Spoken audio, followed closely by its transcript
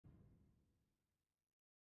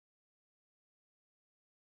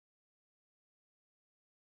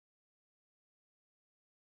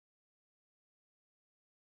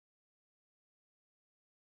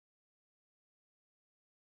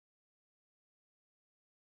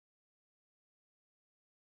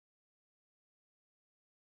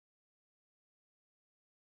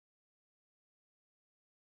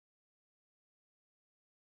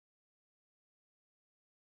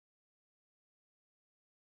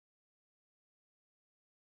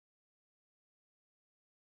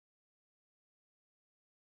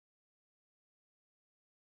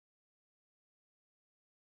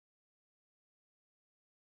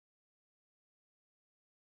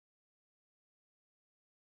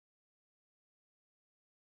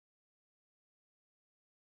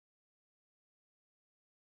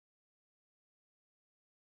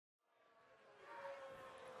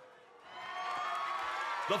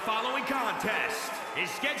The following contest is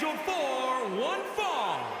scheduled for one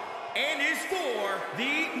fall and is for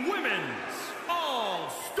the Women's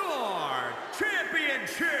All-Star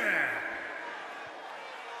Championship.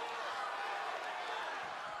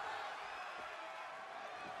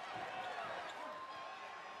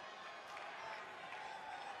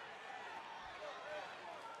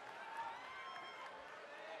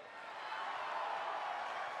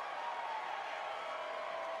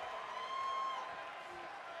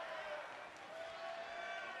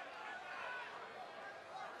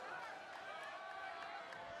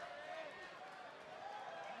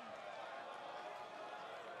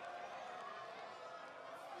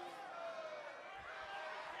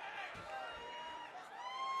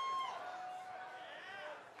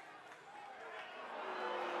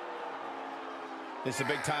 This is a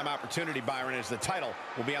big-time opportunity, Byron, as the title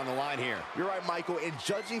will be on the line here. You're right, Michael, and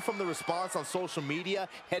judging from the response on social media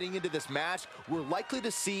heading into this match, we're likely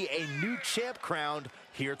to see a new champ crowned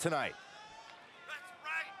here tonight. That's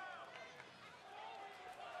right.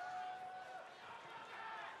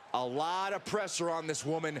 A lot of pressure on this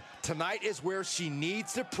woman. Tonight is where she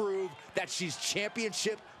needs to prove that she's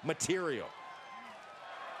championship material.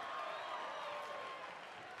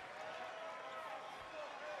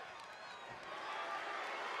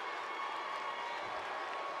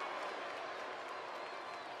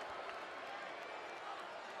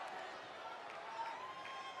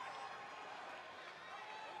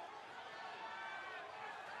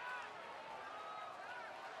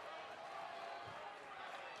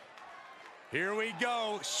 Here we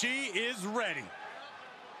go. She is ready.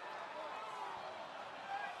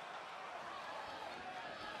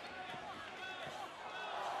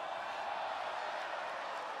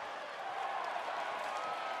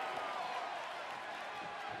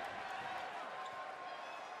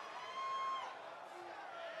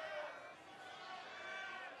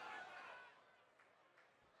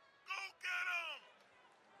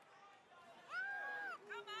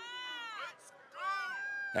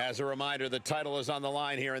 As a reminder, the title is on the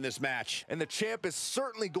line here in this match. And the champ is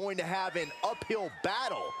certainly going to have an uphill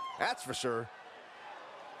battle, that's for sure.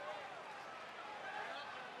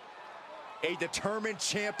 A determined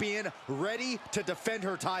champion ready to defend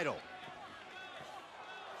her title.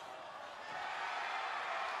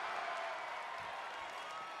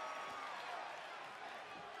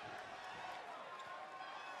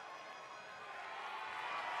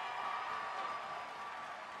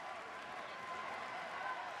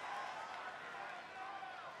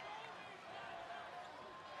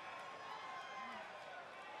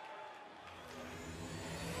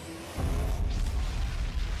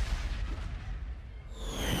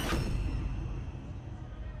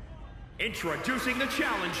 Introducing the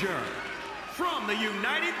challenger from the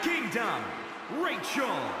United Kingdom, Reyes.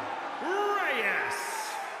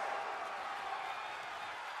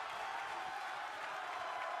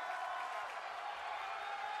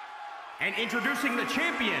 And introducing the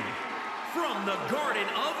champion from the Garden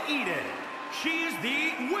of Eden, she's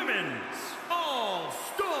the Women's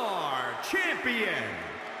All-Star Champion,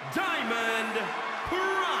 Diamond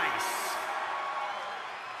Price.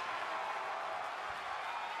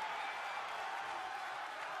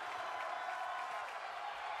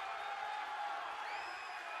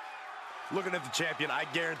 Looking at the champion, I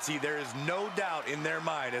guarantee there is no doubt in their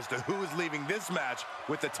mind as to who is leaving this match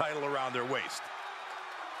with the title around their waist.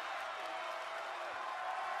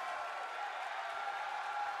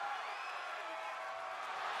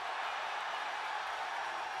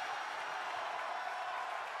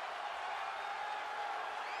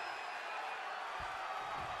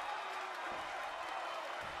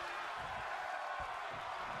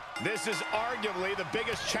 This is arguably the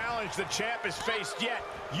biggest challenge the champ has faced yet.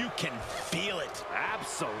 You can feel it.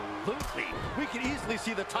 Absolutely. We can easily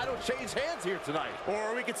see the title change hands here tonight.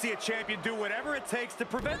 Or we could see a champion do whatever it takes to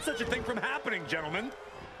prevent such a thing from happening, gentlemen.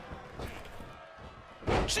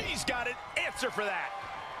 She's got an answer for that.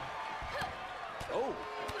 Oh.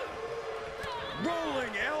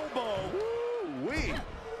 Rolling elbow. Woo-wee.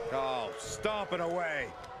 Oh, stomping away.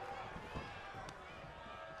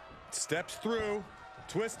 Steps through.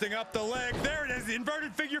 Twisting up the leg. There it is. The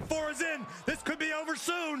inverted figure four is in. This could be over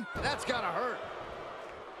soon. That's gotta hurt.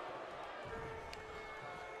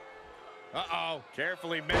 Uh-oh.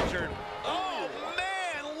 Carefully measured. Oh,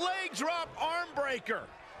 man. Leg drop arm breaker.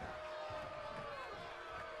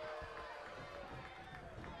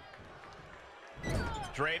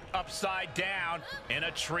 Draped upside down in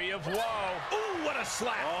a tree of woe. Ooh, what a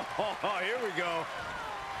slap. Oh, here we go.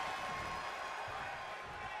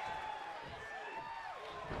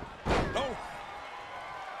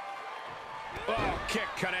 Oh, kick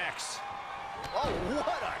connects. Oh,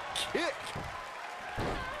 what a kick.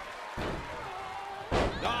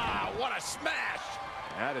 Ah, what a smash.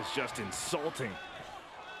 That is just insulting.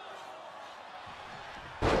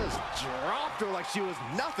 Just dropped her like she was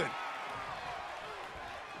nothing.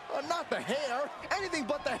 Not the hair, anything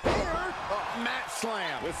but the hair. Oh, mat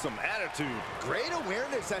slam. With some attitude. Great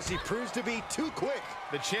awareness as she proves to be too quick.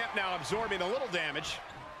 The champ now absorbing a little damage.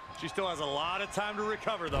 She still has a lot of time to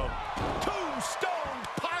recover, though. Tombstone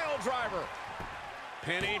pile driver.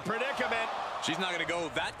 Pinning predicament. She's not going to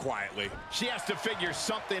go that quietly. She has to figure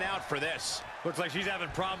something out for this. Looks like she's having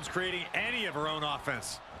problems creating any of her own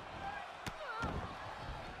offense.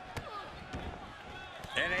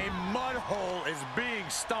 And a mud hole is being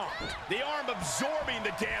stomped. The arm absorbing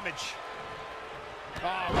the damage.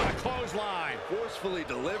 Oh, what a clothesline. Forcefully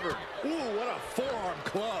delivered. Ooh, what a forearm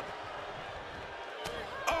club.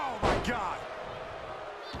 Oh, my God.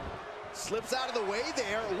 Slips out of the way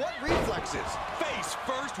there. What reflexes? Face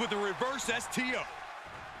first with a reverse STO.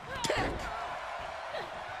 Kick.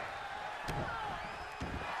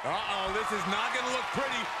 Uh-oh, this is not going to look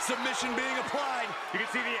pretty. Submission being applied. You can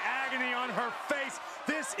see the agony on her face.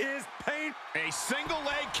 This is pain. A single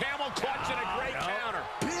leg camel clutch and a great counter.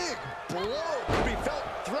 Big blow to be felt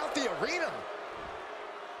throughout the arena.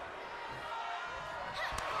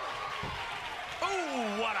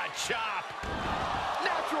 Ooh, what a chop.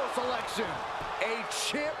 Natural selection. A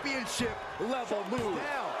championship level move.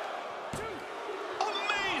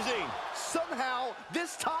 Amazing. Somehow,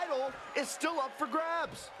 this title is still up for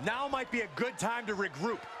grabs. Now might be a good time to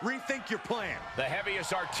regroup. Rethink your plan. The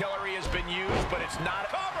heaviest artillery has been used, but it's not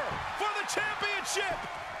cover for the championship.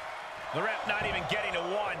 The ref not even getting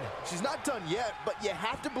a one. She's not done yet, but you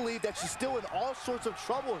have to believe that she's still in all sorts of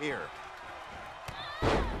trouble here.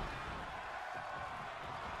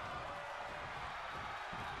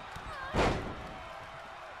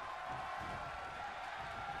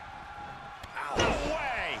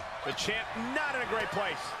 The champ not in a great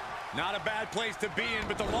place. Not a bad place to be in,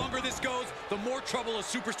 but the longer this goes, the more trouble a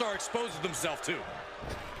superstar exposes themselves to.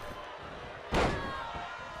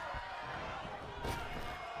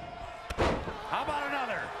 How about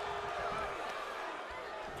another?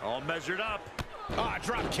 All measured up. Ah,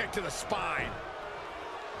 drop kick to the spine.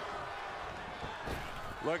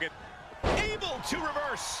 Look at... Able to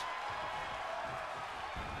reverse.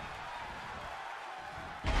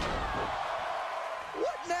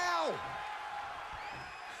 What now?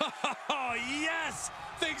 Oh, yes!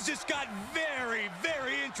 Things just got very,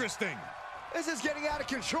 very interesting. This is getting out of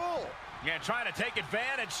control. Yeah, trying to take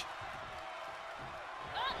advantage.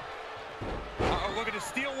 Uh-oh, looking to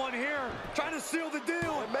steal one here. Trying to seal the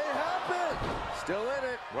deal. It may happen. Still in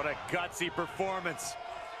it. What a gutsy performance.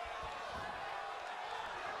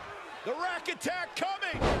 The rack attack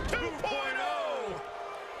coming. 2.0.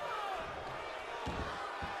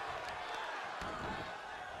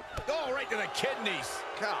 Oh, right to the kidneys.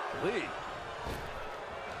 Golly.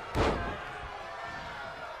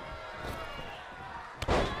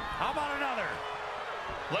 How about another?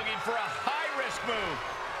 Looking for a high-risk move.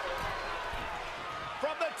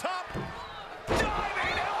 From the top.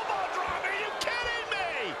 Diving elbow drop. Are you kidding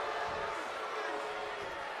me?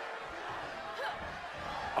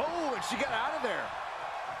 Oh, and she got out of there.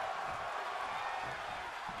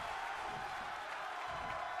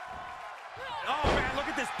 Oh, man, look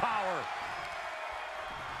at this power.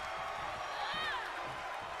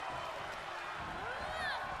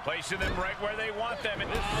 Placing them right where they want them. And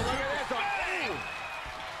look at this.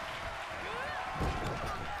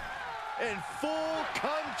 In full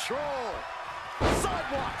control.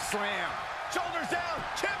 Sidewalk slam. shoulders down.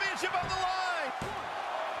 Championship on the line.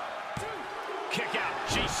 Kick out.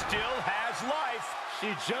 She still has life.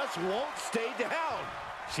 She just won't stay down.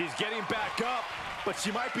 She's getting back up, but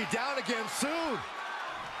she might be down again soon.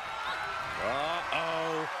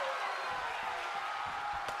 Uh-oh.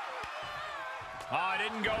 Oh, it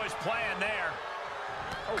didn't go as planned there.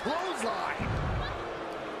 A clothesline.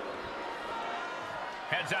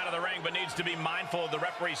 Heads out of the ring, but needs to be mindful of the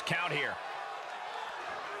referee's count here.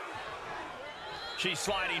 She's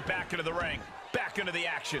sliding back into the ring, back into the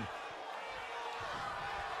action.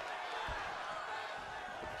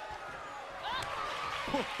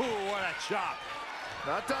 What a chop.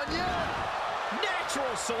 Not done yet.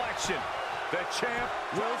 Natural selection. The champ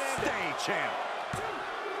will stay champ.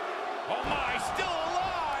 Oh my, still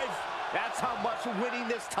alive. That's how much winning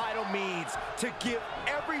this title means. To give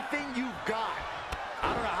everything you've got.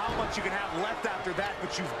 I don't know how much you can have left after that,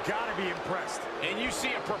 but you've got to be impressed. And you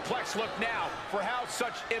see a perplexed look now for how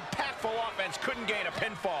such impactful offense couldn't gain a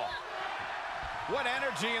pinfall. What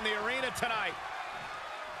energy in the arena tonight.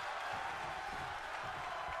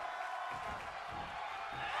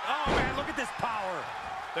 Oh, man, look at this power.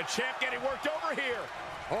 The champ getting worked over here.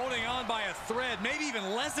 Holding on by a thread, maybe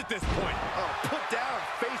even less at this point. Oh, put down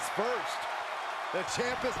face first. The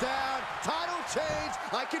champ is down. Title change.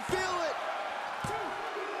 I can feel it.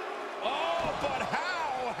 Oh, but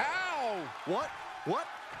how? How? What? What?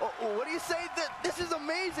 Oh, what do you say? This is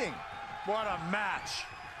amazing. What a match.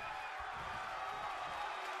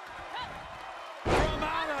 From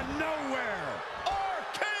out of nowhere.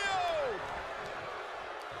 RKO.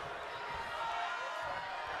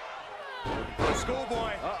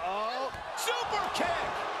 Schoolboy. Uh-oh. Super kick.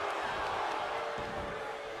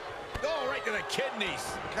 Oh, right to the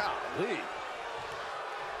kidneys. Golly.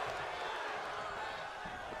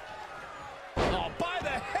 Oh, by the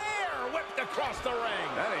hair, whipped across the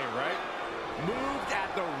ring. That ain't right. Moved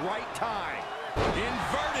at the right time.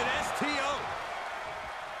 Inverted STO.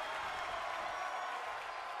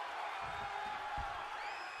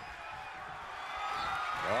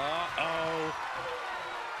 Uh-oh.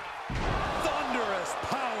 Thunderous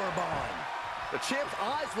powerbomb. The champ's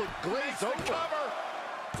eyes look glazed over. Cover.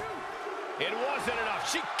 It wasn't enough.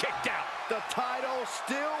 She kicked out. The title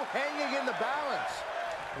still hanging in the balance.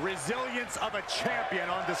 Resilience of a champion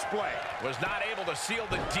on display. Was not able to seal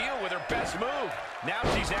the deal with her best move. Now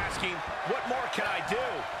she's asking, what more can I do?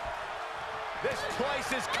 This place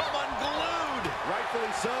has come unglued.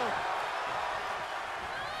 Rightfully so.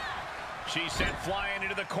 She's sent flying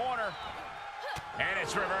into the corner. And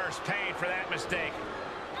it's reverse pain for that mistake.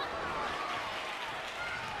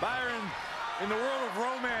 Byron, in the world of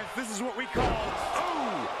romance, this is what we call,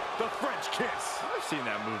 ooh, the French kiss. I've seen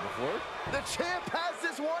that move before. The champ has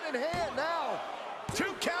this one in hand now.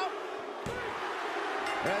 2 count.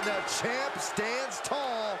 And the champ stands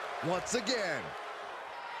tall once again.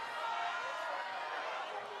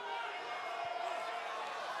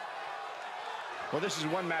 Well, this is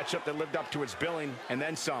one matchup that lived up to its billing, and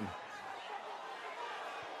then some.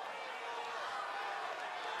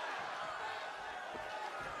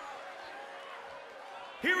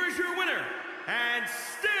 Here is your winner, and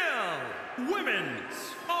still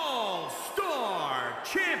Women's All-Star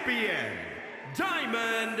Champion,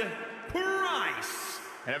 Diamond Price.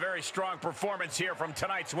 And a very strong performance here from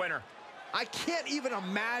tonight's winner. I can't even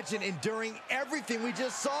imagine enduring everything we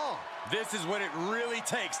just saw. This is what it really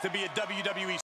takes to be a WWE